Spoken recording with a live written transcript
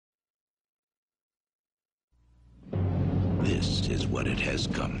This is what it has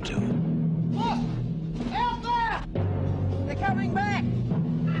come to. Look! Out there! They're coming back!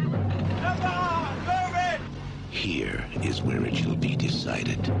 Come on! Move it! Here is where it shall be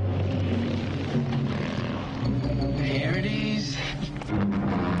decided. Here it is.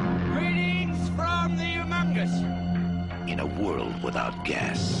 Greetings from the Humongous. In a world without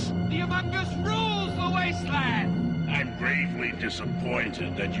gas. The Humongous rules the wasteland. I'm gravely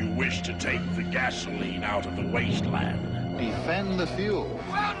disappointed that you wish to take the gasoline out of the wasteland. Defend the fuel.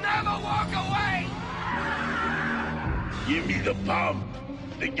 We'll never walk away! Give me the pump,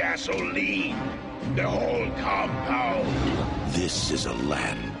 the gasoline, the whole compound. This is a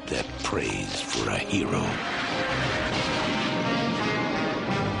land that prays for a hero.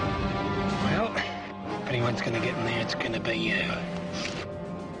 Well, if anyone's gonna get in there, it's gonna be you.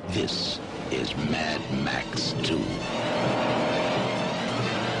 This is Mad Max 2.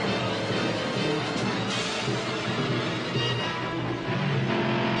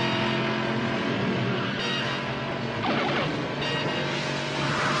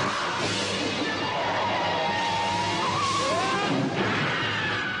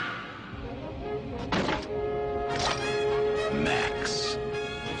 Max,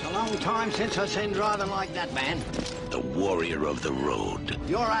 It's a long time since I've seen driving like that, man. the warrior of the road.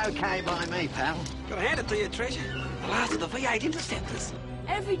 You're okay by me, pal. Gotta hand it to you, Treasure. The last of the V8 interceptors.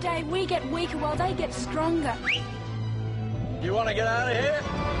 Every day we get weaker while they get stronger. You want to get out of here?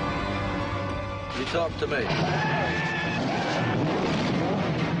 You talk to me.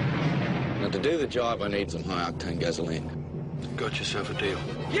 Now, to do the job, I need some high-octane gasoline. Got yourself a deal.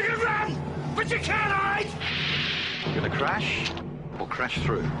 You can run, but you can't hide! You gonna crash or crash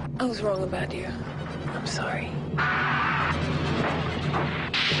through? I was wrong about you. I'm sorry.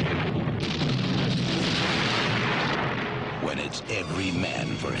 When it's every man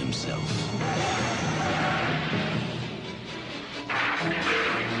for himself.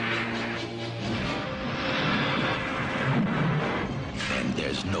 And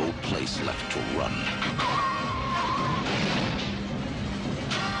there's no place left to run.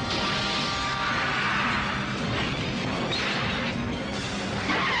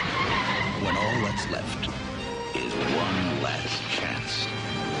 When all that's left is one last chance.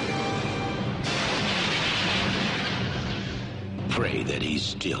 Pray that he's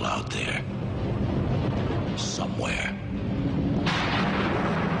still out there. Somewhere.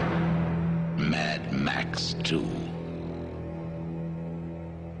 Mad Max 2.